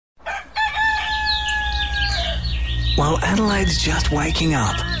While Adelaide's just waking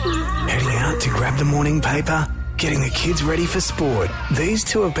up, heading out to grab the morning paper, getting the kids ready for sport. These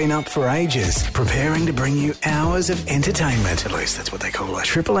two have been up for ages, preparing to bring you hours of entertainment. At least that's what they call it.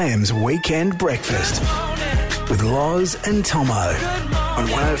 Triple M's Weekend Breakfast with Loz and Tomo on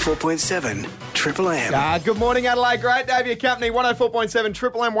 104.7 Triple M. Good morning, Adelaide. Great to have your company. 104.7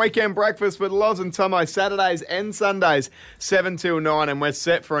 Triple M Weekend Breakfast with Loz and Tomo, Saturdays and Sundays, 7 till 9. And we're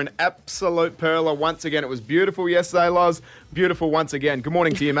set for an absolute perler once again. It was beautiful yesterday, Loz. Beautiful once again. Good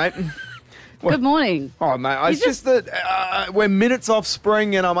morning to you, mate. Good morning. Oh, mate, it's just that we're minutes off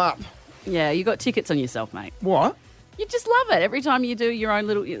spring and I'm up. Yeah, you got tickets on yourself, mate. What? You just love it. Every time you do your own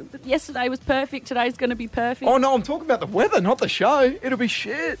little... Yesterday was perfect. Today's going to be perfect. Oh, no, I'm talking about the weather, not the show. It'll be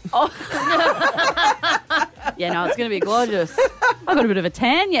shit. Oh. Yeah, no, it's going to be gorgeous. I got a bit of a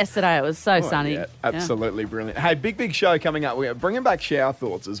tan yesterday. It was so sunny. Yeah, absolutely brilliant. Hey, big show coming up. We're bringing back shower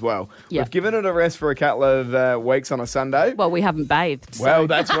thoughts as well. Yep. We've given it a rest for a couple of weeks on a Sunday. Well, we haven't bathed. So. Well,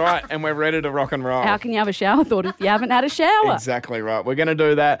 that's right. And we're ready to rock and roll. How can you have a shower thought if you haven't had a shower? Exactly right. We're going to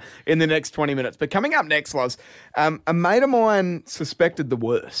do that in the next 20 minutes. But coming up next, Loz, a mate of mine suspected the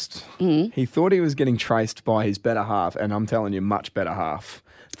worst. Mm-hmm. He thought he was getting traced by his better half, and I'm telling you, much better half.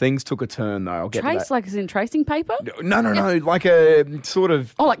 Things took a turn, though. I'll get to Trace, that. like as in tracing paper? No. Like a sort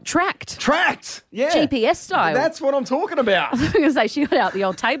of... Oh, like tracked. Tracked! Yeah. GPS style. That's what I'm talking about. I was going to say, she got out the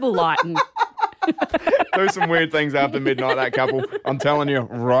old table light and... Do some weird things after midnight, that couple. I'm telling you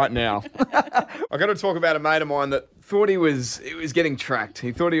right now. I got to talk about a mate of mine that thought he was getting tracked.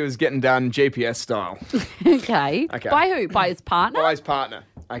 He thought he was getting done GPS style. Okay. Okay. By who? By his partner? By his partner.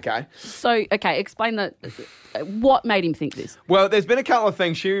 Okay. So, okay, explain what made him think this? Well, there's been a couple of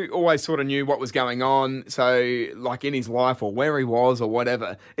things. She always sort of knew what was going on. So, like in his life or where he was or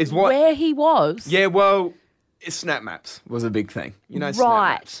whatever. Where he was? Yeah, well, Snap Maps was a big thing. You know, Snap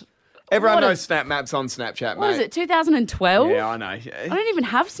Right. Maps. Everyone knows Snap Maps on Snapchat, mate. What is it, 2012? Yeah, I know. I don't even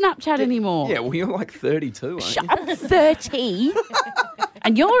have Snapchat anymore. Yeah, well, you're like 32, aren't you? I'm 30.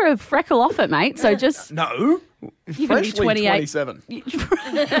 And you're a freckle off it, mate. So just... No. You're going to be 28. 27.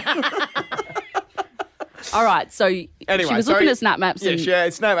 All right, so Anyway, she was looking at Snap Maps. Yeah,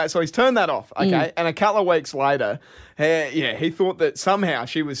 Snap Maps. So he's turned that off, okay? And a couple of weeks later, he thought that somehow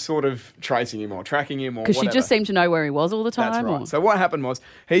she was sort of tracing him or tracking him or whatever. Because she just seemed to know where he was all the time. That's right. Or? So what happened was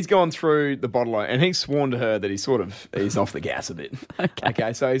he's gone through the bottle and he's sworn to her that he's off the gas a bit.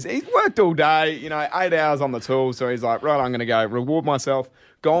 Okay, so he's worked all day, 8 hours on the tools. So he's like, right, I'm going to go reward myself.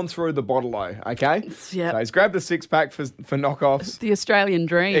 Gone through the bottle, okay? Yep. So he's grabbed a six-pack for knockoffs. The Australian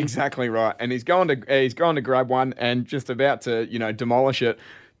dream. Exactly right. And he's gone to grab one and just about to, demolish it.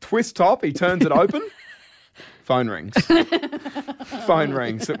 Twist top, he turns it open. Phone rings. Phone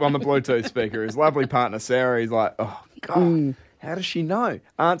rings on the Bluetooth speaker. His lovely partner, Sarah, he's like, oh, God, how does she know?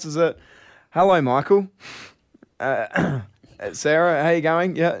 Answers it, hello, Michael. Sarah, how you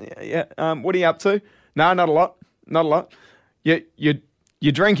going? Yeah. What are you up to? No, not a lot.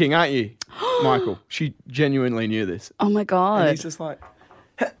 You're drinking, aren't you, Michael? She genuinely knew this. Oh, my God. And he's just like,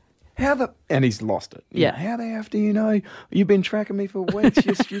 and he's lost it. Yeah. How the F do you know? You've been tracking me for weeks,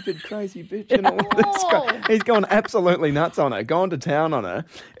 you stupid, crazy bitch. And all this. He's gone absolutely nuts on her, gone to town on her.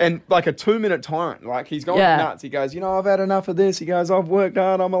 And like a 2-minute tyrant. Like he's gone nuts. He goes, I've had enough of this. He goes, I've worked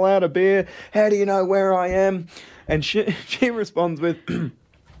hard. I'm allowed a beer. How do you know where I am? And she responds with,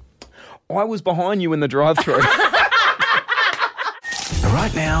 I was behind you in the drive-thru.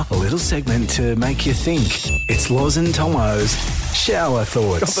 Right now, a little segment to make you think. It's Loz and Tomo's Shower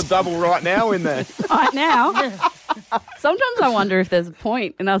Thoughts. Got the double right now in there. Right now. Sometimes I wonder if there's a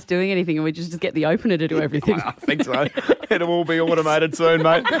point in us doing anything and we just get the opener to do everything. I think so. It'll all be automated soon,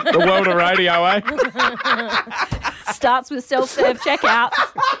 mate. The world of radio, eh? Starts with self-serve checkouts.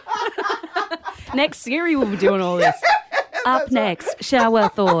 Next, Siri will be doing all this. Up next, shower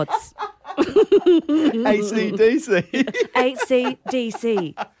thoughts. AC/DC.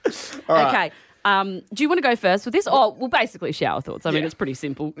 AC/DC. All right. Okay. Do you want to go first with this? Oh, well, basically shower thoughts. I mean, it's pretty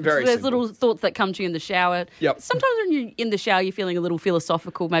simple. Very There's simple. little thoughts that come to you in the shower. Yep. Sometimes when you're in the shower, you're feeling a little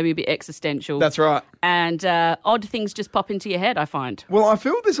philosophical, maybe a bit existential. That's right. And odd things just pop into your head, I find. Well, I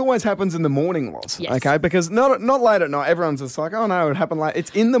feel this always happens in the morning, Loz. Yes. Okay, because not late at night. Everyone's just like, oh no, it happened late. It's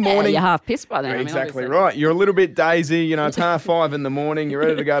in the morning. You're half pissed by then. Exactly right. You're a little bit daisy. It's 5:30 in the morning. You're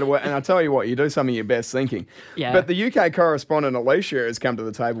ready to go to work. And I tell you what, you do some of your best thinking. Yeah. But the UK correspondent Alicia has come to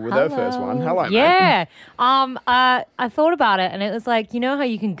the table with her first one. Hello, mate. Yeah. I thought about it and it was like, how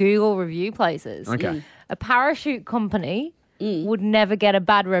you can Google review places? Okay. A parachute company would never get a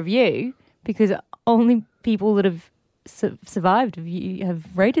bad review because only people that have survived have you have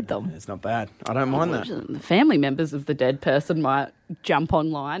rated them? It's not bad. I don't mind that. The family members of the dead person might jump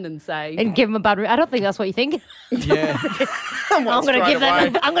online and say, And give them a bad I don't think that's what you think. Yeah. I'm going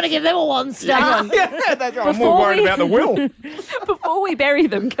to give them a 1 star. Yeah, that's right. I'm more worried about the will. before we bury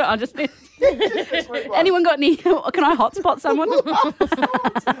them, can I just... Anyone got any... Can I hotspot someone?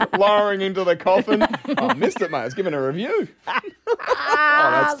 Lowering into the coffin. Oh, missed it, mate. I was giving a review.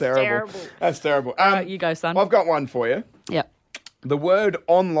 That's terrible. That's terrible. Right, you go, son. I've got one for you. Yep. The word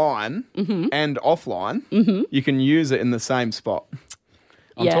online and offline, you can use it in the same spot.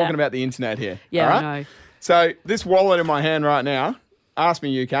 I'm talking about the internet here. Yeah, all right? I know. So this wallet in my hand right now, ask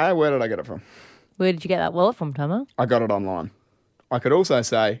me UK, where did I get it from? Where did you get that wallet from, Tomo? I got it online. I could also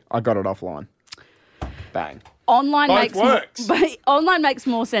say I got it offline. Bang. Online Both works. Online makes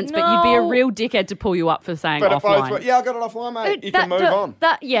more sense, but you'd be a No. real dickhead to pull you up for saying But if offline. both, yeah, I got it offline, mate. You can move on.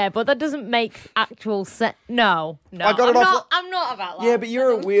 Yeah, but that doesn't make actual sense. No. I got it off- I'm not about that. Yeah, but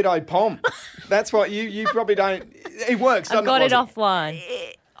you're a weirdo pom. That's what you probably don't. It works, doesn't I got it Lozzie?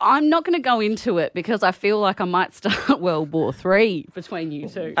 offline. I'm not going to go into it because I feel like I might start World War III between you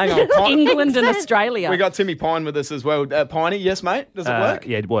two. Hang on. England and Australia. We got Timmy Pine with us as well. Piney, yes, mate? Does it work?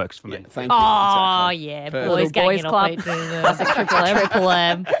 Yeah, it works for me. Thank you. Oh, Exactly. yeah. Perfect. Boys Boys ganging club. up Triple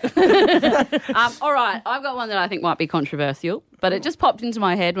M. All right, I've got one that I think might be controversial, but it just popped into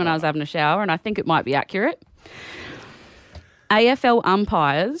my head when I was having a shower, and I think it might be accurate. AFL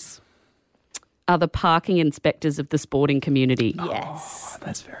umpires are the parking inspectors of the sporting community. Yes. Oh,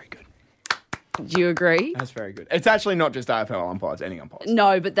 that's very good. Do you agree? That's very good. It's actually not just AFL umpires, any umpires.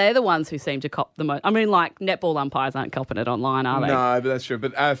 No, but they're the ones who seem to cop the most. I mean, like, netball umpires aren't copping it online, are they? No, but that's true.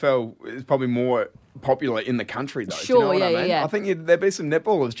 But AFL is probably more popular in the country, though. Sure, Do you know what yeah, I mean? yeah. I think there'd be some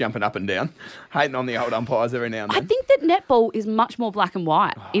netballers jumping up and down, hating on the old umpires every now and I then. think that netball is much more black and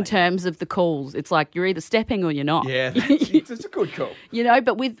white in terms of the calls. It's like you're either stepping or you're not. Yeah, it's a good call. You know,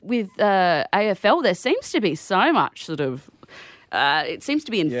 but with AFL, there seems to be so much sort of. It seems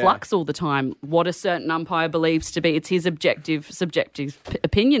to be in flux all the time. What a certain umpire believes to be, it's his subjective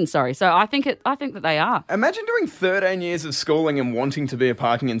opinion. Sorry, so I think that they are. Imagine doing 13 years of schooling and wanting to be a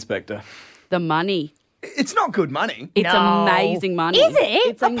parking inspector. The money, It's not good money. it's No. amazing money. Is it?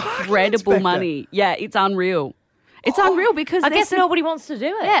 It's A parking incredible inspector? money. Yeah, it's unreal. It's unreal because I they're guess nobody wants to do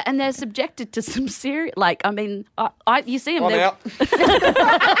it. Yeah, and they're subjected to some serious. Like, I mean, you see them. I'm they're- out.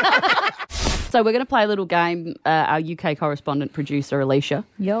 So we're going to play a little game. Our UK correspondent producer, Alicia.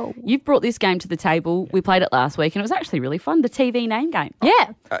 Yo. You've brought this game to the table. We played it last week and it was actually really fun. The TV name game.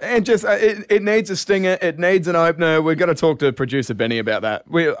 Yeah. And just, it needs a stinger. It needs an opener. We've got to talk to producer Benny about that.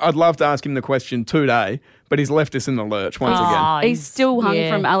 I'd love to ask him the question today, but he's left us in the lurch once again. Oh, He's still hung yeah.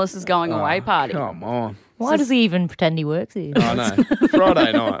 from Alice's going away party. Come on. Why does he even pretend he works here? I know.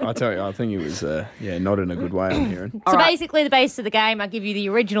 Friday night, I tell you, I think he was, not in a good way, I'm hearing. So basically, the base of the game, I give you the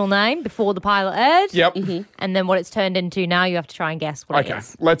original name before the pilot aired. Yep. And then what it's turned into now, you have to try and guess what it Okay,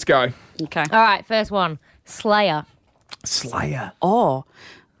 is. let's go. Okay. All right, first one. Slayer. Slayer. Oh.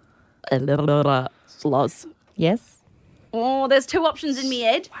 Sloz. Yes? Oh, there's two options in me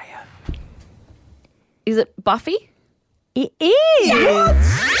head. Is it Buffy? It is.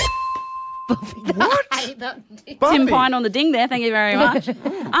 What? Tim Buffy. Pine on the ding there. Thank you very much.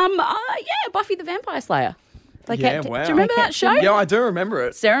 Buffy the Vampire Slayer. They Yeah, kept it- wow. Do you remember that show? Yeah, I do remember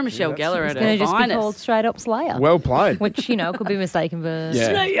it. Sarah Michelle Gellar at It's going her to just be called finest. straight up Slayer. Well played. Which, could be mistaken for...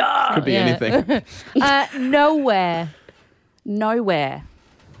 Yeah. Could be Yeah. anything. Nowhere.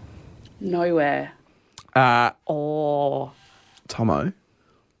 Nowhere. Oh. Tomo.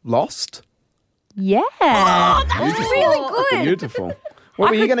 Lost. Yeah. That's really good. Beautiful. What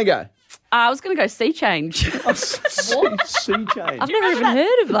were you going to go? I was going to go Sea Change. Sea change. I've never even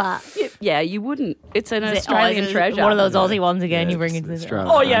heard of that. Yeah, you wouldn't. It's an Australian is it treasure. One of those Aussie ones again you bring it's into Australian.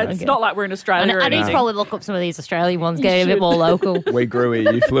 Oh, yeah, it's Okay. not like we're in Australia or I need to anything. probably look up some of these Australian ones, get a bit should. more local. We grew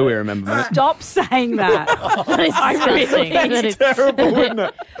here, you flew here, remember, mate? Stop saying that. I really That is Terrible, isn't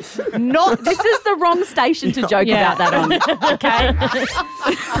it? not This is the wrong station to joke Yeah. about that on. Okay?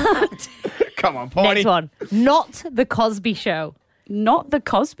 Come on, Piney. next one. Not the Cosby Show. Not the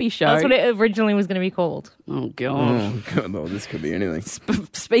Cosby Show. That's what it originally was going to be called. Oh, God. Oh, God, oh, this could be anything.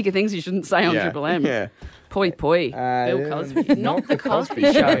 Speak of things you shouldn't say on Triple M. Yeah. Poi poi. Bill Cosby. Not the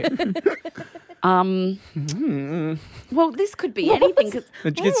Cosby Show. Well, this could be anything. 'Cause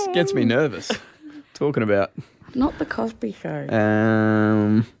It gets me nervous talking about. not the Cosby Show.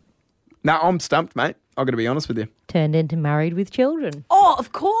 No, I'm stumped, mate. I've got to be honest with you. Turned into Married with Children. Oh,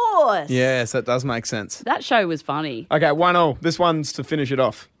 of course. Yes, that does make sense. That show was funny. Okay, 1-0. This one's to finish it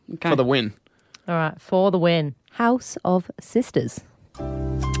off Okay. for the win. All right, for the win. House of Sisters.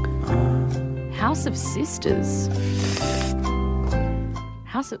 House of Sisters.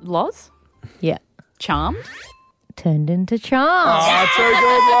 House of Loz? Yeah. Charmed? Turned into Charm. Oh, too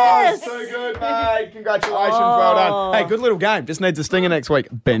good, Loz. Too good, mate. Congratulations. Well done. Hey, good little game. Just needs a stinger next week.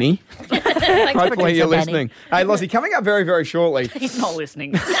 Benny. Hopefully you're listening. Hey, Lozzie, coming up very, very shortly. He's not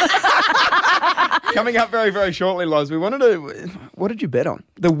listening. Coming up very, very shortly, Loz, we wanted to... What did you bet on?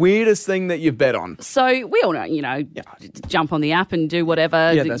 The weirdest thing that you've bet on. So we all know, jump on the app and do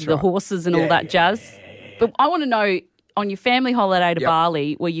whatever, the horses and all that jazz. But I want to know, on your family holiday to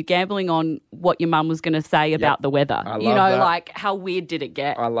Bali, were you gambling on what your mum was going to say about the weather? I love that. Like how weird did it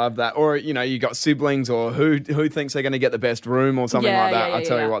get? I love that. Or, you got siblings or who thinks they're going to get the best room or something like that. I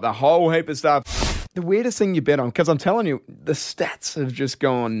tell you what, the whole heap of stuff. The weirdest thing you bet on, because I'm telling you, the stats have just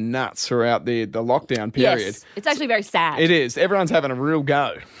gone nuts throughout the lockdown period. Yes, it's actually very sad. It is. Everyone's having a real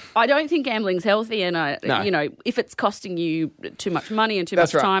go. I don't think gambling's healthy, and if it's costing you too much money and too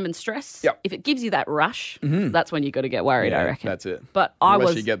much time and stress, if it gives you that rush, that's when you got to get worried. I reckon That's it. But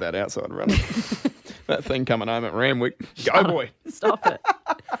Unless you get that outside running, that thing coming home at Ramwick, go boy! Stop it!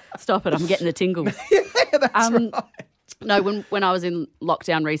 I'm getting the tingles. That's right. No, when I was in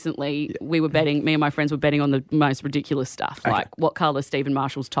lockdown recently, we were betting, me and my friends were betting on the most ridiculous stuff, like what colour Stephen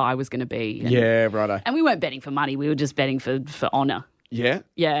Marshall's tie was going to be. And, righto. And we weren't betting for money, we were just betting for honour. Yeah?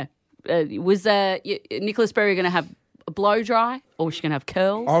 Yeah. Was Nicholas Berry going to have a blow dry or was she going to have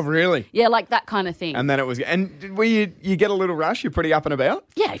curls? Oh, really? Yeah, like that kind of thing. And then it was... And were you get a little rush? You're pretty up and about?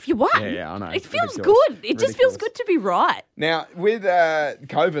 Yeah, if you won. Yeah, I know. It feels good. It just feels good to be right. Now, with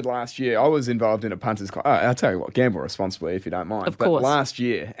COVID last year, I was involved in a punters club. I'll tell you what, gamble responsibly if you don't mind. Of course. But last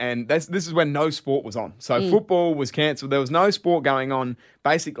year, and this is when no sport was on. So football was cancelled. There was no sport going on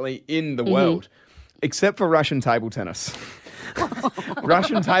basically in the world except for Russian table tennis.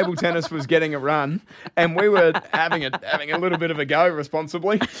 Russian table tennis was getting a run, and we were having a little bit of a go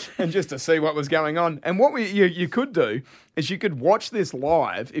responsibly, and just to see what was going on. And what you could do is you could watch this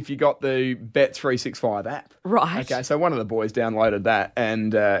live if you got the Bet365 app. Right. Okay, so one of the boys downloaded that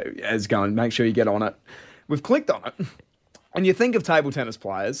and is going, make sure you get on it. We've clicked on it. And you think of table tennis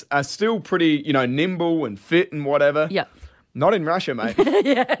players are still pretty, nimble and fit and whatever. Yeah. Not in Russia, mate.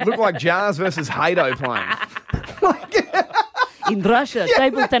 Look like Jars versus Haydo playing. In Russia,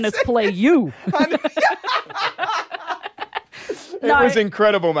 table tennis play you. It was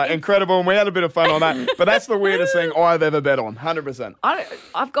incredible, mate. Incredible. And we had a bit of fun on that. But that's the weirdest thing I've ever bet on. 100%.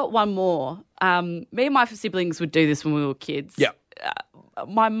 I've got one more. Me and my siblings would do this when we were kids. Yeah.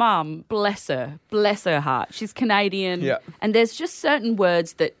 My mum, bless her heart, she's Canadian. Yeah. And there's just certain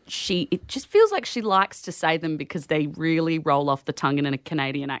words that it just feels like she likes to say them because they really roll off the tongue in a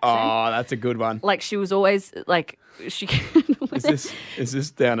Canadian accent. Oh, that's a good one. Like she was always like, she Is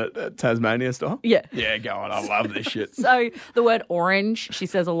this down at Tasmania style? Yeah. Yeah, go on. I love this shit. So the word orange, she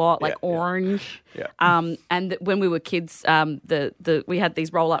says a lot, like orange. Yeah. And when we were kids, we had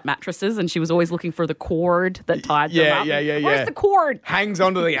these roll-up mattresses, and she was always looking for the cord that tied them up. Yeah. Where's the cord? Hangs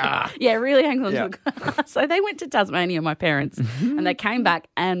onto the R. Yeah, really hangs on to the So they went to Tasmania, my parents, and they came back,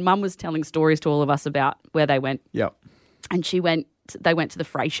 and Mum was telling stories to all of us about where they went. Yep. And they went to the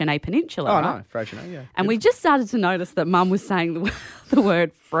Freycinet Peninsula. Oh, right? no, Freycinet, yeah. And we just started to notice that Mum was saying the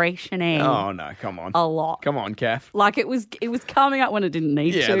word Freycinet. Oh, no, come on. A lot. Come on, Kath. Like it was coming up when it didn't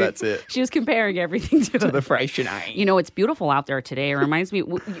need to. Yeah, that's it. She was comparing everything to the Freycinet. It's beautiful out there today. It reminds me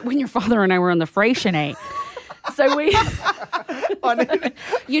when your father and I were on the Freycinet. So we,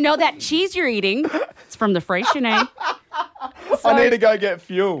 that cheese you're eating, it's from the Freycinet. So, I need to go get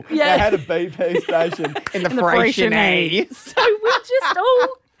fuel. Yeah. They had a BP station in the Freycinet. So we just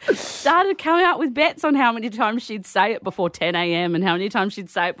all started coming out with bets on how many times she'd say it before 10 a.m. and how many times she'd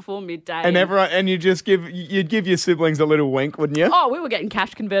say it before midday. And you'd give your siblings a little wink, wouldn't you? Oh, we were getting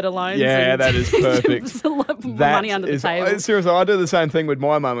cash converter loans. Yeah, that is perfect. Money under the table. Seriously, I do the same thing with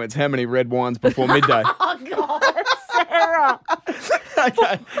my mum. It's how many red wines before midday. Oh, God, Sarah.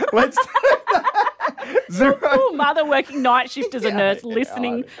 Okay, let's do that. Zero. Poor mother working night shift as a nurse,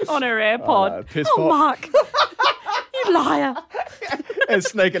 listening on her AirPod. Piss oh, Mark, you liar. And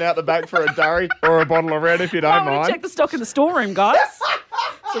sneaking out the back for a durry or a bottle of red if you don't mind. Check the stock in the storeroom, guys.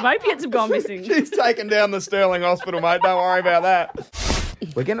 Some opiates have gone missing. She's taken down the Sterling Hospital, mate. Don't worry about that.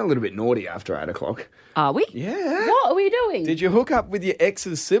 We're getting a little bit naughty after 8 o'clock. Are we? Yeah. What are we doing? Did you hook up with your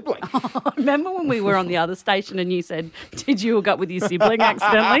ex's sibling? Remember when we were on the other station and you said, did you hook up with your sibling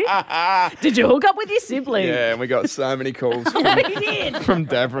accidentally? Did you hook up with your sibling? Yeah, and we got so many calls from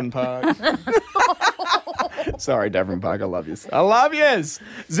Davern Park. Sorry, Davern Park, I love yous. I love yous.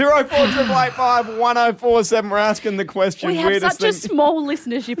 048885 1047. We're asking the question. We have such a small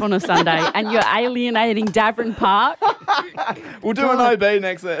listenership on a Sunday, and you're alienating Davern Park. We'll do an OB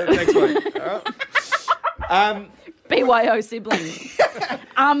next week. All right? BYO siblings.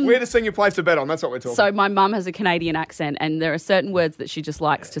 Weirdest thing you place to bet on. That's what we're talking So about. my mum has a Canadian accent, and there are certain words that she just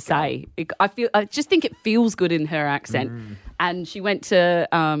likes to say. I just think it feels good in her accent. And she went to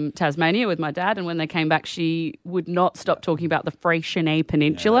Tasmania with my dad, and when they came back, she would not stop talking about the Freixenet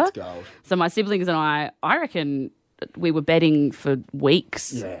Peninsula. that's gold. So my siblings and I reckon we were betting for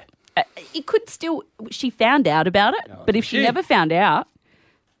weeks. Yeah. It could still. She found out about it, but if she never found out,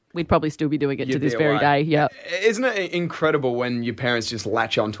 we'd probably still be doing it to this very day. Yeah. Isn't it incredible when your parents just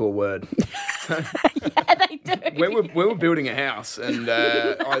latch onto a word? Yeah, they do. We were building a house, and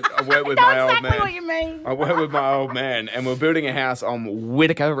I worked with my old man. What you mean? I worked with my old man, and we're building a house on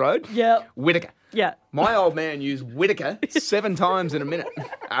Whitaker Road. Yeah. Whitaker. Yeah. My old man used Whitaker 7 times in a minute.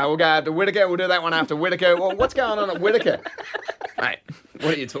 We'll go after Whitaker. We'll do that one after Whitaker. Well, what's going on at Whitaker? Mate,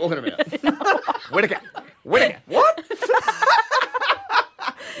 what are you talking about? Whitaker. Whitaker. What?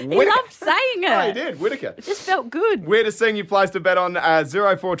 He loved saying it. Oh, he did. Whitaker. It just felt good. Weirdest thing you placed a bet on,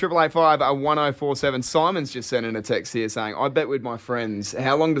 048885 1047. Simon's just sent in a text here saying, I bet with my friends,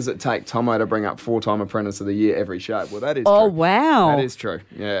 how long does it take Tomo to bring up 4-time Apprentice of the Year every show? Well, that is true. Oh, wow. That is true,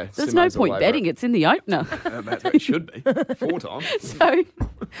 yeah. There's Simo's no all point over betting. it. It's in the opener. That's what it should be. 4 times. So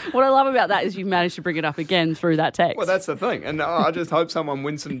what I love about that is you've managed to bring it up again through that text. Well, that's the thing. And I just hope someone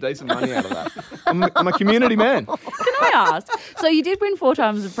wins some decent money out of that. I'm a community man. Can I ask? So you did win 4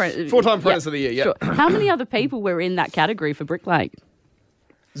 times Apprentice. 4-time Apprentice of the Year, yeah. Sure. How many other people were in that category for Brick Lake?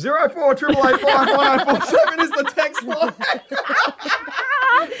 048885 1047 is the text line.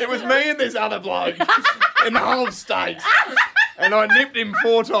 It was me and this other bloke in the whole state. And I nipped him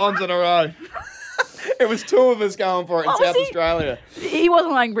 4 times in a row. It was 2 of us going for it in South Australia. He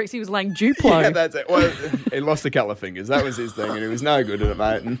wasn't laying bricks, he was laying Duplo. Yeah, that's it. Well, he lost a couple of fingers. That was his thing, and he was no good at it,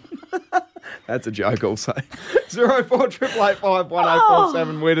 mate. And that's a joke also. 048885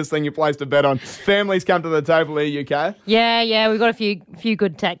 1047. Weirdest thing you placed a bet on. Families come to the table here, UK. Yeah, we've got a few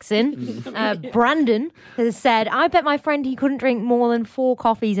good texts in. Brandon has said, I bet my friend he couldn't drink more than 4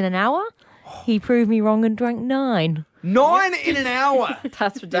 coffees in an hour. He proved me wrong and drank 9. 9 in an hour.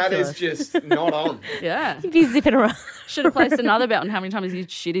 That's ridiculous. That is just not on. Yeah. He'd be zipping around. Should have placed another bet on how many times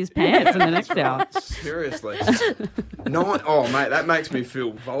he'd shit his pants in the next hour. Seriously. 9. Oh, mate, that makes me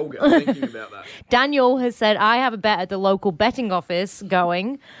feel vulgar thinking about that. Daniel has said, I have a bet at the local betting office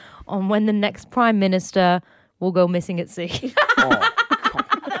going on when the next Prime Minister will go missing at sea. Oh,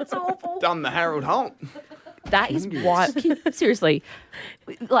 That's awful. done the Harold Holt. That is wild. Seriously,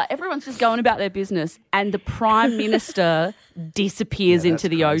 like everyone's just going about their business, and the Prime Minister disappears into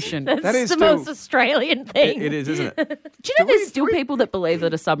the ocean. That's That is the still- most Australian thing. It is, isn't it? Do you know there's still people that believe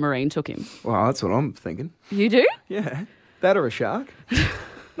that a submarine took him? Well, that's what I'm thinking. You do? Yeah. That or a shark.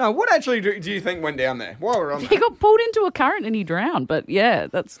 No, what actually do you think went down there? While we're on He that. got pulled into a current and he drowned. But yeah,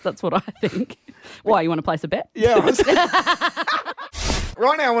 that's what I think. Why, you want to place a bet? Yeah.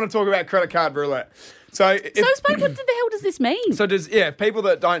 Right now I want to talk about credit card roulette. So Explain what the hell does this mean? So people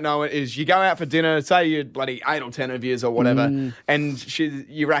that don't know it is you go out for dinner, say you're bloody 8 or 10 of yous or whatever, and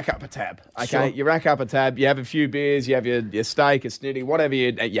you rack up a tab, okay? Sure. You rack up a tab, you have a few beers, you have your steak, a snitty, whatever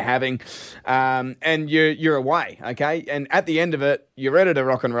you're having, and you're away, okay? And at the end of it, you're ready to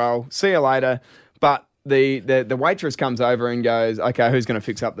rock and roll, see you later, but the waitress comes over and goes, okay, who's going to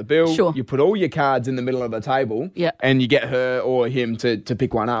fix up the bill? Sure. You put all your cards in the middle of the table, Yeah. and you get her or him to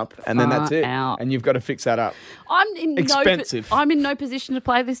pick one up, and then that's it. Out. And you've got to fix that up. I'm in Expensive. I'm in no position to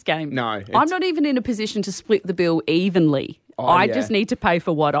play this game. No, I'm it's- not even in a position to split the bill evenly. Oh, I yeah. just need to pay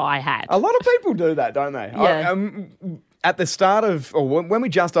for what I had. A lot of people do that, don't they? Yeah. At the start of, or when we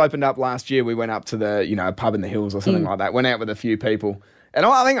just opened up last year, we went up to the, pub in the hills or something like that. Went out with a few people. And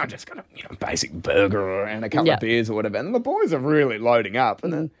I think I just got a basic burger and a couple Yeah. of beers or whatever. And the boys are really loading up.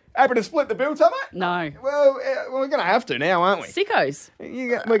 And then, happy to split the bill, Tomo? No. Well, we're going to have to now, aren't we? Sickos.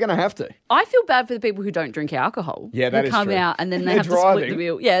 We're going to have to. I feel bad for the people who don't drink alcohol. Yeah, that who is come true. out and then they They're have to split the driving.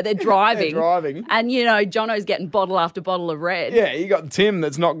 bill. Yeah, they're driving. They're driving. And, Jono's getting bottle after bottle of red. Yeah, you got Tim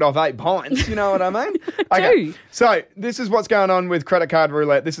that's knocked off 8 pints. You know what I mean? Okay. So this is what's going on with credit card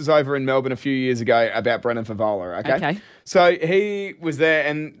roulette. This is over in Melbourne a few years ago about Brennan Favola. Okay. So he was there,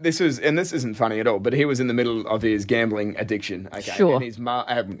 and this isn't funny at all, but he was in the middle of his gambling addiction. Okay, Sure.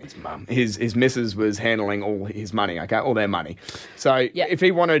 And his missus was handling all his money. Okay, all their money. So if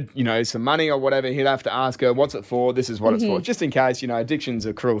he wanted, some money or whatever, he'd have to ask her, "What's it for? This is what it's for," just in case. Addiction's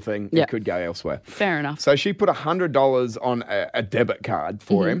a cruel thing. Yeah. It could go elsewhere. Fair enough. So she put $100 on a debit card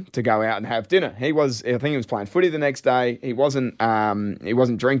for him to go out and have dinner. I think he was playing footy the next day. He wasn't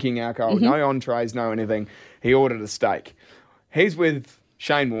drinking alcohol, no entrees, no anything. He ordered a steak. He's with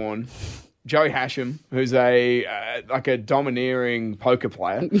Shane Warne, Joey Hasham, who's a domineering poker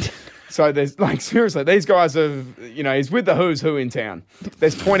player. So there's seriously, these guys have, he's with the who's who in town.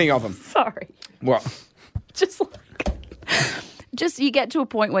 There's 20 of them. Sorry. What? Just you get to a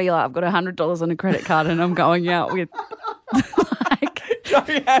point where you're like, I've got $100 on a credit card and I'm going out with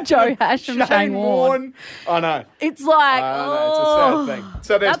Joey Hasham, Shane Warne. I know. It's like, it's a sad thing.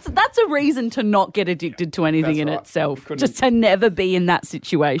 So that's a reason to not get addicted to anything in itself. Just to never be in that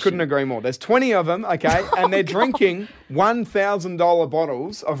situation. Couldn't agree more. There's 20 of them, okay, and they're drinking $1,000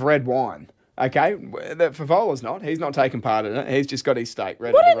 bottles of red wine. Okay, Favola's not. He's not taking part in it. He's just got his steak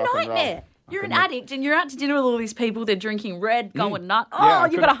ready to rock and roll. What a nightmare. You're an addict and you're out to dinner with all these people. They're drinking red, going nuts. Yeah,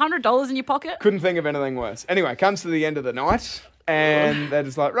 you've got $100 in your pocket? Couldn't think of anything worse. Anyway, comes to the end of the night and they're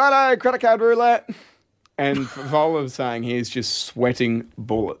just like, righto, credit card roulette. And Favola was saying he's just sweating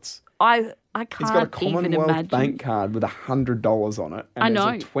bullets. I can't He's got a even Commonwealth imagine. bank card with $100 on it. And I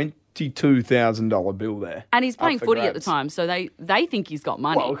know. There's a $22,000 bill there. And he's playing up for footy at the grabs. time, so they think he's got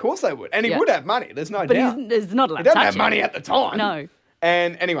money. Well, of course they would. And he Yeah. would have money. There's no but doubt. he's not allowed He to doesn't touch have it. money at the time. No.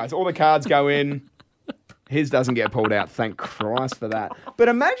 And anyways, all the cards go in. His doesn't get pulled out. Thank Christ for that. But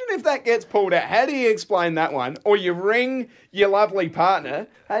imagine if that gets pulled out. How do you explain that one? Or you ring your lovely partner.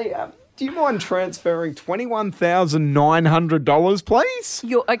 Hey, do you mind transferring $21,900, please?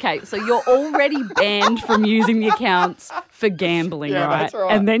 So you're already banned from using the accounts for gambling, Yeah, right? that's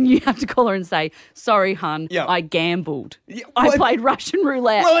right. And then you have to call her and say, sorry, hun, Yeah. I gambled. Yeah, I well, played Russian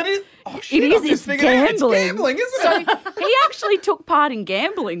roulette. Well, it is. Oh, shit, It is. I've just It's figured it out. gambling. It's gambling, isn't So it? he actually took part in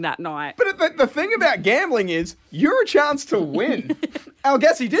gambling that night. But the thing about gambling is you're a chance to win. I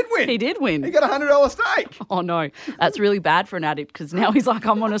guess he did win. He did win. He got a $100 steak. Oh, no. That's really bad for an addict because now he's like,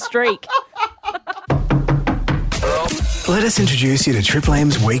 I'm on a streak. Let us introduce you to Triple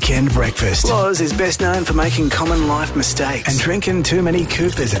M's Weekend Breakfast. Loz is best known for making common life mistakes and drinking too many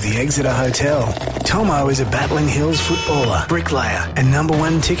Coopers at the Exeter Hotel. Tomo is a Battling Hills footballer, bricklayer, and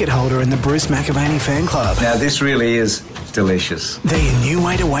 #1 ticket holder in the Bruce McAvaney fan club. Now, this really is delicious. They're your new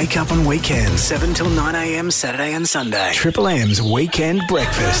way to wake up on weekends, 7 till 9 a.m. Saturday and Sunday. Triple M's Weekend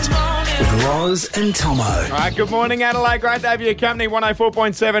Breakfast with Loz and Tomo. All right, good morning, Adelaide. Great to have your company.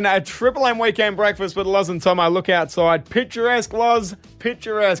 104.7 at Triple M Weekend Breakfast with Loz and Tomo. Look outside. Picturesque, Loz.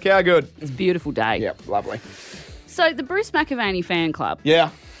 Picturesque. How good? It's a beautiful day. Yep, lovely. So the Bruce McAvaney fan club, Yeah,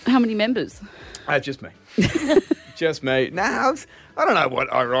 how many members? just me. Just me. Nah, I don't know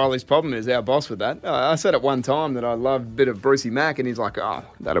what O'Reilly's problem is, our boss, with that. I said at one time that I loved a bit of Brucey Mac, and he's like, oh,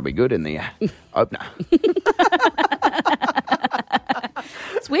 that'll be good in the opener.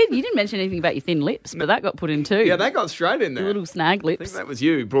 It's weird. You didn't mention anything about your thin lips, but that got put in too. Yeah, that got straight in there. Little snag I think lips. that was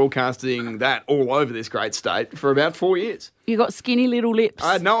you broadcasting that all over this great state for about 4 years. You got skinny little lips.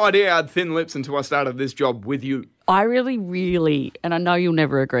 I had no idea I had thin lips until I started this job with you. I really, and I know you'll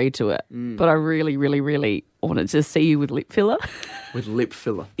never agree to it, but I really wanted to see you with lip filler. With lip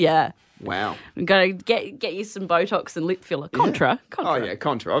filler. Yeah. Wow. I'm going to get you some Botox and lip filler. Contra. Oh, yeah,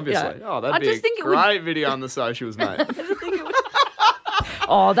 Contra, obviously. Yeah. Oh, I that'd be just a think it would- great video on the socials, mate.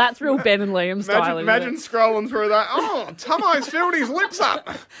 Oh, that's real Ben and Liam style. Imagine scrolling through that. Oh, Tomo's filled his lips up.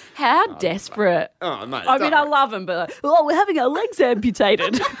 How desperate. Oh, mate. I mean, I love him, but we're having our legs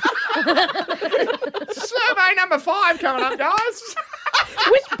amputated. Survey number 5 coming up, guys.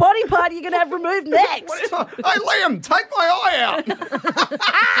 Which body part are you going to have removed next? Hey, Liam, take my eye out.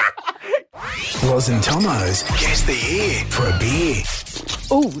 Loz and Tomo's Guess the Year for a beer.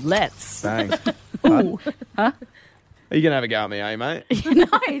 Ooh, let's. Thanks. Ooh. Huh? Are you going to have a go at me, eh, mate? No,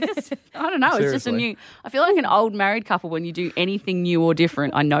 I don't know. It's just a Seriously. new. I feel like an old married couple when you do anything new or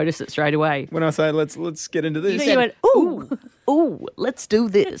different. I notice it straight away. When I say let's get into this. You went, ooh, let's do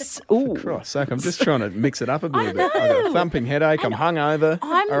this. Ooh. Christ's sake, I'm just trying to mix it up a little bit. I've got a thumping headache. I'm hungover.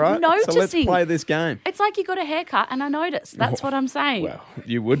 I'm all right? So let's noticing. play this game. It's like you got a haircut and I noticed. That's what I'm saying. Well,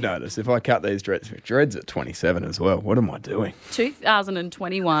 you would notice if I cut these dreads at 27 as well. What am I doing?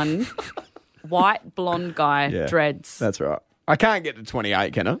 2021 white blonde guy Yeah, dreads. That's right. I can't get to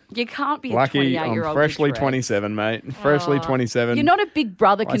 28, can I? You can't be Lucky, a 28-year-old. I'm freshly with Tourette's. 27, mate. Freshly 27. You're not a Big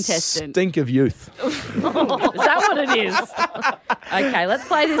Brother I contestant. stink of youth. Is that what it is? Okay, let's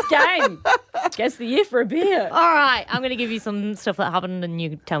play this game. Guess the year for a beer. All right, I'm going to give you some stuff that happened and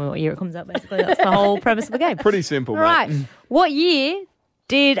you tell me what year it comes out, basically. That's the whole premise of the game. Pretty simple, All right. mate. What year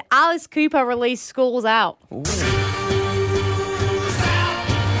did Alice Cooper release Schools Out?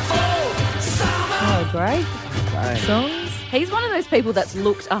 Oh, great. Songs. He's one of those people that's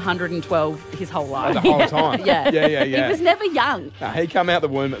looked 112 his whole life. The whole time. Yeah. Yeah. He was never young. Nah, he come out the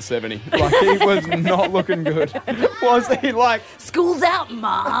womb at 70. Like, he was not looking good. Was he like, School's out,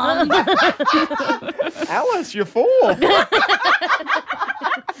 Mum. Alice, you're 4?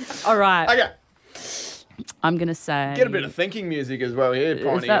 All right. Okay. I'm going to say... Get a bit of thinking music as well here,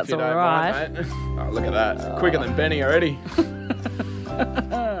 Piney, that's if you don't all right. mind, mate. Oh, look at that. Quicker than Benny already.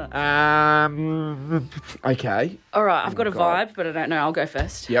 Okay. All right, I've got a vibe, but I don't know. I'll go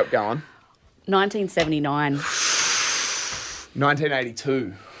first. Yep, go on. 1979.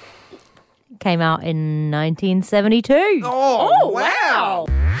 1982. Came out in 1972. Oh, wow.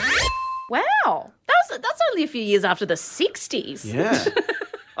 Wow. That's only a few years after the 60s. Yeah.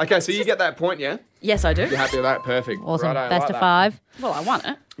 Okay, so you get that point, yeah? Yes, I do. You're happy with that? Perfect. Awesome. Righto, I Best like of that. 5. Well, I want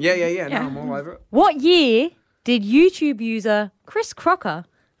it. Yeah. No, I'm all over it. What year did YouTube user Chris Crocker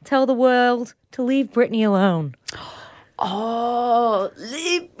tell the world to leave Britney alone? Oh,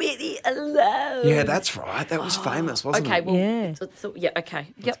 leave Britney alone. Yeah, that's right. That was famous, wasn't Okay, it? well, Yeah. yeah, okay.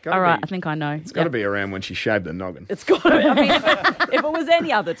 Yep, gotta all right, be- I think I know. It's got to be around when she shaved the noggin. It's got to be. I mean, if it was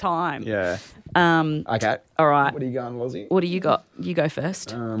any other time. Yeah. Um, Okay. all right. What are you going, Lozzie? What do you got? You go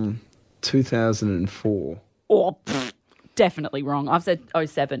first. 2004. Oh, definitely wrong. I've said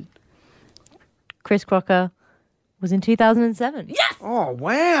 07. Chris Crocker was in 2007. Yes! Oh,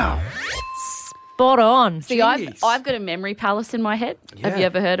 wow. Spot on. See, Jeez. I've got a memory palace in my head. Have you Yeah.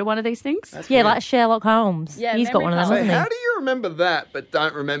 ever heard of one of these things? Yeah, like Sherlock Holmes. Yeah, He's got memory one of them, palace. So hasn't how do you remember that but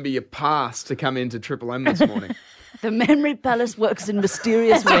don't remember your past to come into Triple M this morning? The memory palace works in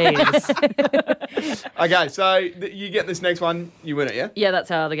mysterious ways. Okay, so you get this next one, you win it, yeah? Yeah, that's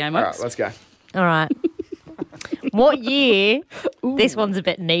how the game All works. right, let's go. he? All right. What year? This one's a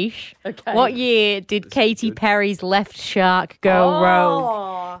bit niche. Okay. What year did Katy Perry's left shark go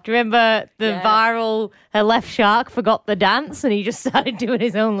rogue? Do you remember the Yeah. viral, her left shark forgot the dance and he just started doing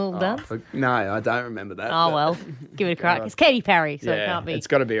his own little dance? No, I don't remember that. Oh, well, give it a crack. It's Katy Perry, so Yeah, it can't be it's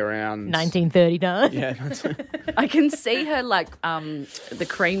got to be around 1939. Yeah, that's I can see her like the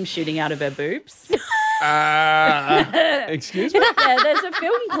cream shooting out of her boobs. excuse me? Yeah, there's a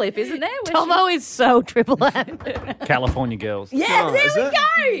film clip, isn't there? where Tomo is so Triple M. California Girls. Yeah, Oh, there is we it?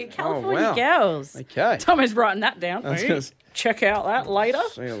 go. California wow. Girls. Okay. Tomo's writing that down. That's Hey, just- check out that later.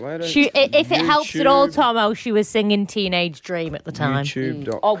 See you later. If it helps at all, YouTube- Tomo, she was singing Teenage Dream at the time.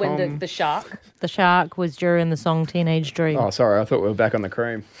 YouTube.com. Oh, when the shark. The shark was during the song Teenage Dream. Oh, sorry, I thought we were back on the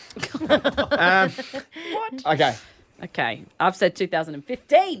cream. What? Okay. Okay, I've said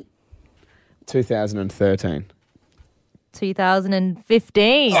 2015. 2013.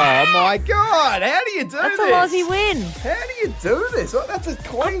 2015. Oh my God! How do you do That's this? a Aussie win. How do you do this? Oh, that's a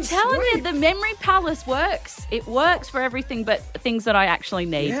clean Telling sweep. you, the memory palace works. It works for everything but things that I actually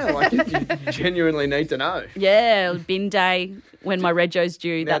need. Yeah, like you genuinely need to know. Yeah, bin day, when my rego's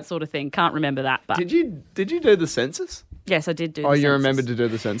due, Now- that sort of thing. Can't remember that, but Did you do the census? yes, I did do. Oh, the you census. remembered to do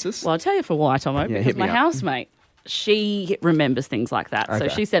the census? Well, I'll tell you for why, Tomo, because hit me my up. housemate, she remembers things like that. So Okay.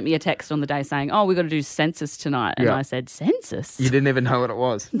 she sent me a text on the day saying, "Oh, we've got to do census tonight," and Yeah. I said, "Census? You didn't even know what it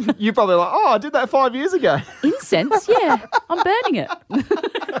was. You're probably like, oh, I did that 5 years ago. Incense? Yeah, I'm burning it."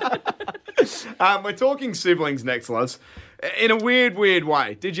 We're talking siblings next, Loz. In a weird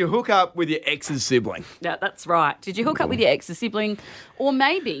way. Did you hook up with your ex's sibling? Yeah, that's right. Did you hook up with your ex's sibling, or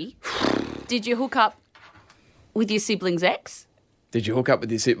maybe did you hook up with your sibling's ex? Did you hook up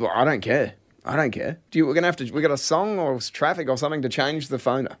with your sibling? I don't care. We got a song or traffic or something to change the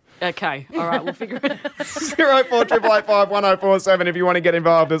phoner. Okay, all right, we'll figure it out. 0488851047 if you want to get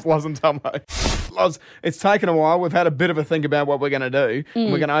involved as Loz and Tomo. Loz, it's taken a while. We've had a bit of a think about what we're going to do.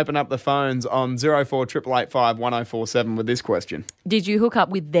 We're going to open up the phones on 0488851047 with this question. Did you hook up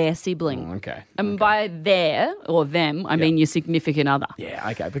with their sibling? Okay. And by their or them, I mean your significant other. Yeah,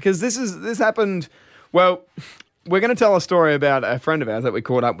 okay. Because this happened, well, we're going to tell a story about a friend of ours that we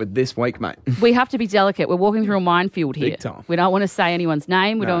caught up with this week, mate. We have to be delicate. We're walking through a minefield here. Big time. We don't want to say anyone's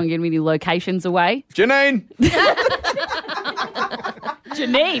name. We don't want to give any locations away. Janine!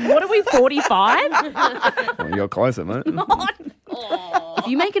 Janine, what are we, 45? Well, you're closer, mate. If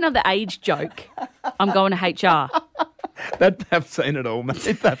you make another age joke, I'm going to HR. They've seen it all, mate.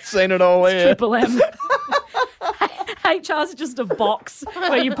 They've seen it all here. Triple M. HR's just a box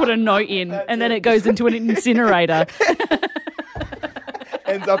where you put a note in and then it goes into an incinerator.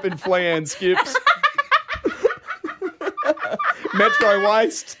 Ends up in Flea and Skips. Metro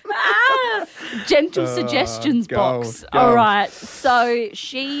Waste. Gentle suggestions go, box. go. All right. So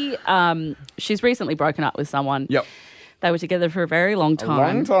she's recently broken up with someone. Yep. They were together for a very long A time.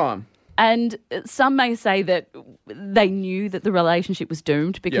 long time. And some may say that they knew that the relationship was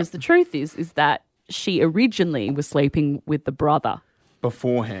doomed because Yep. the truth is that she originally was sleeping with the brother.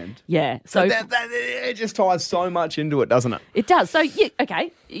 Beforehand. Yeah. So It just ties so much into it, doesn't it? it does. So,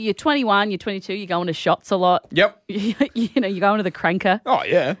 you're 21, you're 22, you're going to shots a lot. Yep. You're going to the cranker Oh,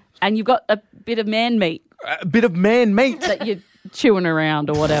 yeah. and you've got a bit of man meat A bit of man meat. that you're chewing around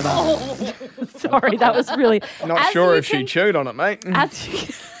or whatever. Sorry, that was really... Not As sure you if she can- chewed on it, mate. As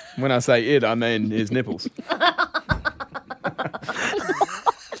you, When I say it, I mean his nipples. what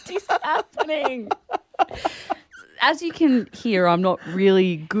is happening? As you can hear, I'm not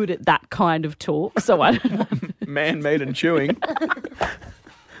really good at that kind of talk, so I don't know. Man meat and chewing.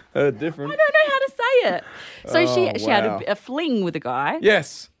 Different. I don't know how to say it. So she had wow. a fling with a guy.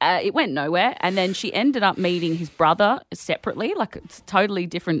 Yes. It went nowhere, and then she ended up meeting his brother separately, like it's a totally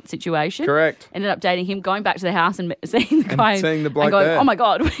different situation. Correct. Ended up dating him, going back to the house and seeing the guy, seeing the bloke and going, there. "Oh my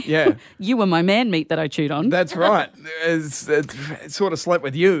god, Yeah. you were my man meat that I chewed on." That's right. It sort of slept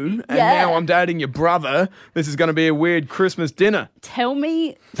with you, and Yeah. now I'm dating your brother. This is going to be a weird Christmas dinner. Tell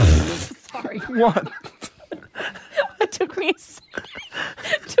me, sorry, What? it took me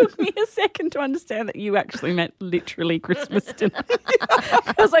a second to understand that you actually meant literally Christmas dinner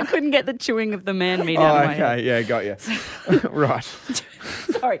because I couldn't get the chewing of the man meat out of my head. Okay. Yeah, got you. Right.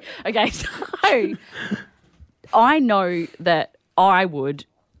 Sorry. Okay, so I know that I would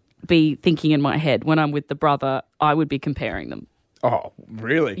be thinking in my head when I'm with the brother, I would be comparing them. Oh,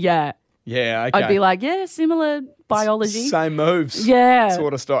 really? Yeah. Yeah, okay. I'd be like, yeah, similar biology. Same moves. Yeah.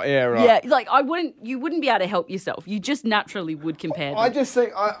 Sort of stuff. Yeah, right. Yeah, like you wouldn't be able to help yourself. You just naturally would compare them. I just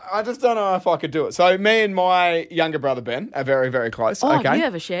think, I just don't know if I could do it. So me and my younger brother, Ben, are very, very close. Oh, okay. have you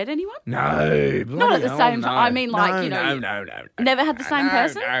ever shared anyone? No. Not at the bloody same hell, time. no. I mean, like, No. Never had the same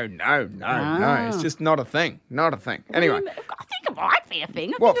person? No. It's just not a thing. Not a thing. Anyway. I think it might be a thing.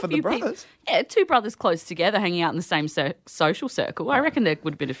 I What, think for a the few people- brothers? Yeah, two brothers close together, hanging out in the same social circle. I reckon there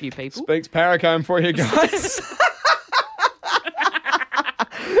would have been a few people. Speaks Paracombe for you guys.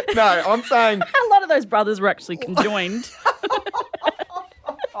 No, I'm saying. A lot of those brothers were actually conjoined.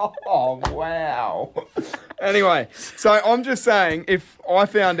 Oh, wow. Anyway, so I'm just saying, if I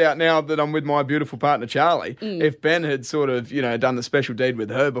found out now that I'm with my beautiful partner, Charlie, if Ben had sort of, done the special deed with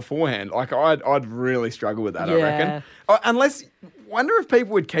her beforehand, like I'd really struggle with that, I Yeah. reckon. Wonder if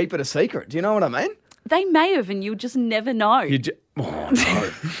people would keep it a secret. Do you know what I mean? They may have, and you just never know. Oh, no.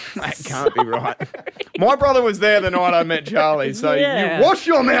 That can't be right. My brother was there the night I met Charlie, so Yeah. you wash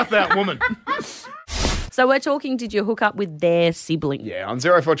your mouth out, woman. So we're talking, did you hook up with their sibling? Yeah, on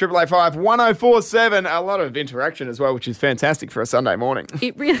 048885 1047. A lot of interaction as well, which is fantastic for a Sunday morning.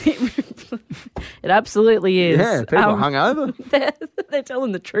 It really, it absolutely is. Yeah, people hungover. They're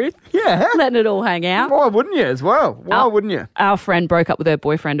telling the truth. Yeah. Letting it all hang out. Why wouldn't you as well? Why wouldn't you? Our friend broke up with her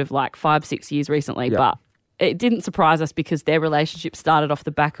boyfriend of like 5-6 years recently, but it didn't surprise us because their relationship started off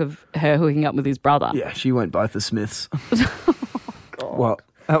the back of her hooking up with his brother. Yeah, she went both the Smiths. Well,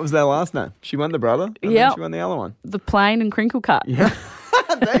 that was their last name. She won the brother, and Yep. then she won the other one. The plain and crinkle cut. Yeah.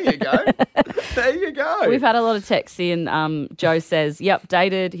 There you go. There you go. We've had a lot of texts in. Joe says, yep,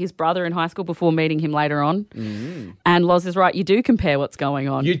 dated his brother in high school before meeting him later on. And Loz is right, you do compare what's going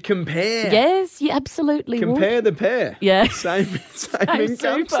on. You'd compare. Yes, you absolutely Compare would. the pair. Yeah. Same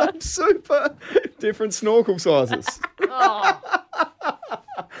income, super. same super. Different snorkel sizes.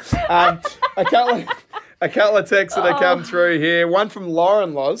 A couple of texts that have come through here. One from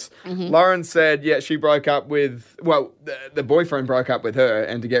Lauren Loz. Lauren said, yeah, she broke up with, the boyfriend broke up with her,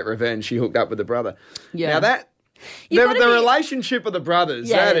 and to get revenge, she hooked up with the brother. Yeah. Now the gotta be- relationship of the brothers,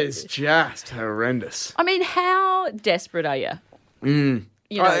 Yeah. that is just horrendous. I mean, how desperate are you? You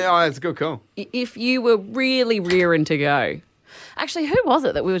know, It's a good call. if you were really rearing to go. Actually, who was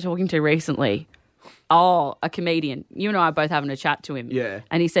it that we were talking to recently? Oh, a comedian. You and I are both having a chat to him. Yeah.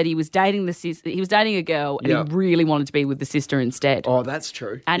 And he said he was dating he was dating a girl and Yep. he really wanted to be with the sister instead. Oh, that's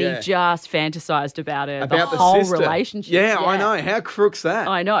true. And Yeah. he just fantasized about her, About the whole sister. relationship. Yeah, I know. How crook's that?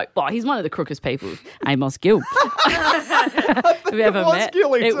 I know. But he's one of the crookest people. Amos Gill. Have you ever was met?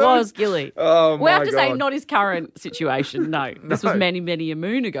 Gilly It too. was Gilly. Oh, We my have to say, God. not his current situation. No, this was many, many a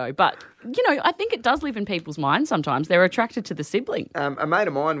moon ago. But I think it does live in people's minds sometimes. They're attracted to the sibling. A mate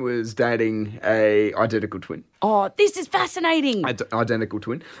of mine was dating a identical twin. Oh, this is fascinating. Identical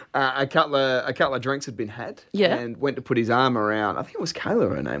twin. A couple of drinks had been had. Yeah. And went to put his arm around, I think it was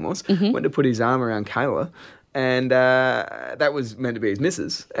Kayla, her name was. Went to put his arm around Kayla. And that was meant to be his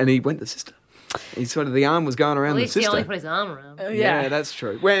missus. And he went to the sister. The arm was going around At least the he sister. only put his arm around. Yeah, that's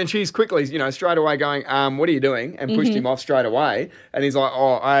true. And she's quickly, straight away going, what are you doing? And pushed him off straight away. And he's like,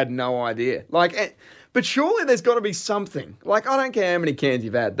 oh, I had no idea. But surely there's got to be something. I don't care how many cans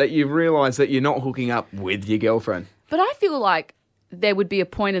you've had, that you realise that you're not hooking up with your girlfriend. But I feel like there would be a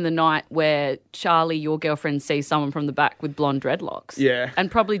point in the night where Charlie, your girlfriend, sees someone from the back with blonde dreadlocks. Yeah.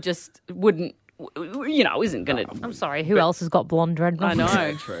 And probably just wouldn't, isn't going to... I'm sorry, who else has got blonde dreadlocks? I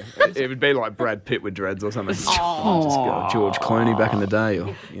know. True. It would be like Brad Pitt with dreads or something. Just got George Clooney back in the day.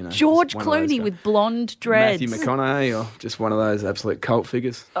 Or, George just one of those Clooney guys. with blonde dreads. Matthew McConaughey or just one of those absolute cult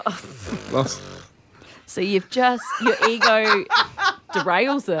figures. Lost. So your ego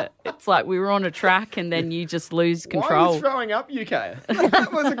derails it. It's like we were on a track and then you just lose Why are control. you throwing up, UK? That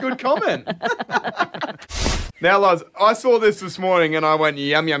was a good comment. Now, Loz, I saw this morning and I went,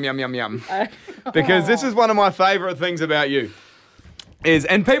 yum, yum, yum, yum, yum. Because this is one of my favourite things about you.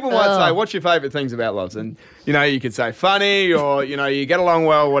 And people might say, what's your favourite things about Loz? And, you could say funny or, you get along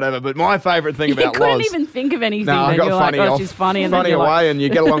well, whatever. But my favourite thing about Loz... You couldn't even think of anything. No, I got you're funny like, off. she's funny. And funny then you're away like, and you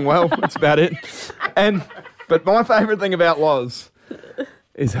get along well. That's about it. But my favourite thing about Loz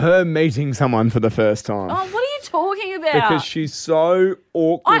is her meeting someone for the first time. oh, what are you talking about? Because she's so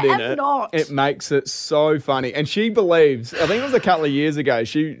awkward I in am it. not. It makes it so funny. And she believes, I think it was a couple of years ago,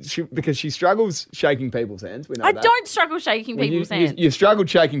 she because she struggles shaking people's hands. We know I that. don't struggle shaking people's hands. You struggled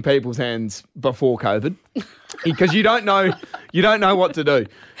shaking people's hands before COVID. Because you don't know what to do.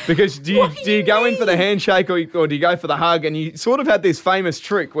 Because do you go in for the handshake or do you go for the hug? And you sort of had this famous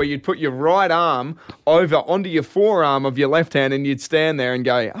trick where you'd put your right arm over onto your forearm of your left hand and you'd stand there and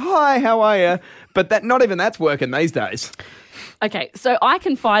go, hi, how are you? But not even that's working these days. Okay, so I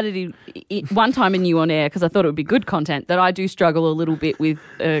confided in one time in you on air because I thought it would be good content that I do struggle a little bit with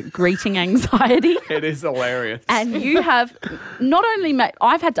greeting anxiety. It is hilarious. And you have not only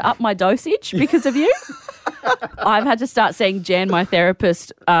I've had to up my dosage because of you. I've had to start seeing Jan, my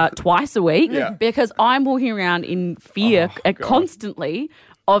therapist, twice a week because I'm walking around in fear constantly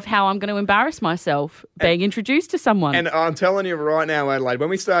of how I'm going to embarrass myself being introduced to someone. And I'm telling you right now, Adelaide, when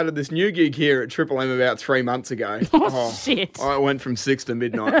we started this new gig here at Triple M about 3 months ago, shit. I went from 6 to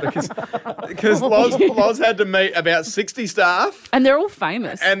midnight because Loz had to meet about 60 staff. And they're all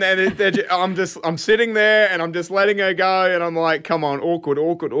famous. And then I'm sitting there and I'm just letting her go and I'm like, come on, awkward.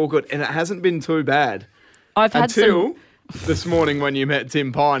 And it hasn't been too bad. I've had until this morning when you met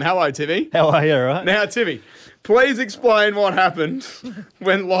Tim Pine. Hello, Timmy. How are you, all right? Now, Timmy, please explain what happened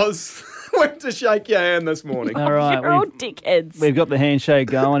when Loz went to shake your hand this morning. All right. You're all dickheads. We've got the handshake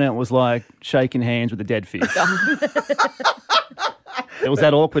going. And it was like shaking hands with a dead fish. It was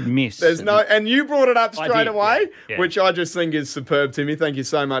that awkward miss. And you brought it up straight away, yeah. which I just think is superb, Timmy. Thank you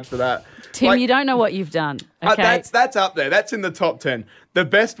so much for that. Tim, you don't know what you've done. Okay? That's up there. That's in the top 10. The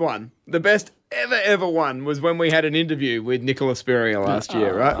best one, the best ever one was when we had an interview with Nicola Spiria last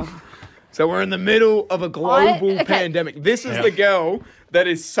year, right? So we're in the middle of a global pandemic. This is the girl that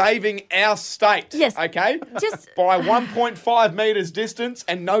is saving our state. Yes. Okay? Just by 1.5 metres distance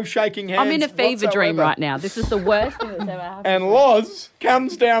and no shaking hands. I'm in a fever dream whatsoever. right now. This is the worst thing that's ever happened. And Loz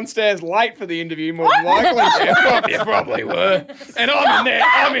comes downstairs late for the interview, more than likely. You probably were. And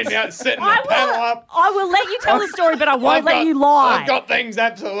I'm in there setting the panel up. I will let you tell the story, but I won't let you lie. I've got things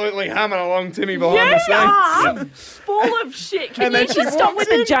absolutely humming along, Timmy, behind the scenes. Full of shit. Can And then you she just stop walks with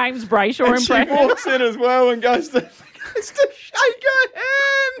the in, James Brayshaw And she impression? walks in as well and goes to shake her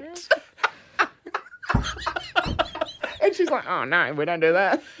hand. And she's like, oh, no, we don't do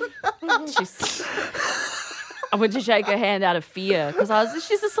that. I went to shake her hand out of fear because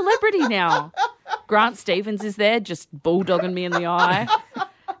she's a celebrity now. Grant Stevens is there just bulldogging me in the eye.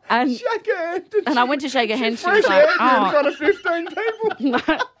 And Shake her hand. and I went to shake her hand. She Fresh was like, hand in front of 15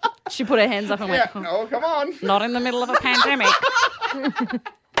 people. She put her hands up and went, Oh, come on. not in the middle of a pandemic.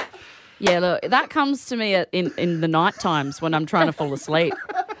 Yeah, look, that comes to me in the night times when I'm trying to fall asleep.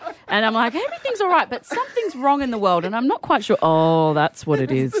 And I'm like, everything's all right, but something's wrong in the world, and I'm not quite sure. Oh, that's what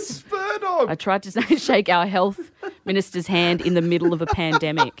it is. Spur dog. I tried to shake our health minister's hand in the middle of a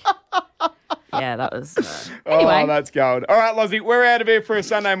pandemic. Yeah, that was... Anyway. Oh, that's gold. All right, Lozzie, we're out of here for a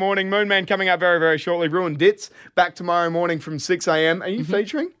Sunday morning. Moon Man coming up very, very shortly. Ruined Dits back tomorrow morning from 6 a.m. Are you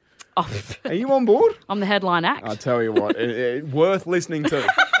featuring? Are you on board? I'm the headline act. I tell you what, worth listening to.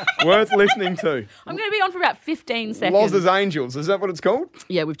 Worth listening to. I'm going to be on for about 15 seconds. Loz's Angels, is that what it's called?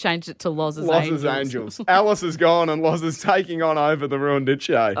 Yeah, we've changed it to Loz's Angels. Loz's Angels. Alice is gone and Loz is taking on over the Ruined It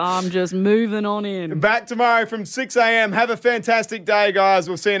Show. I'm just moving on in. Back tomorrow from 6 a.m. Have a fantastic day, guys.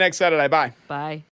 We'll see you next Saturday. Bye. Bye.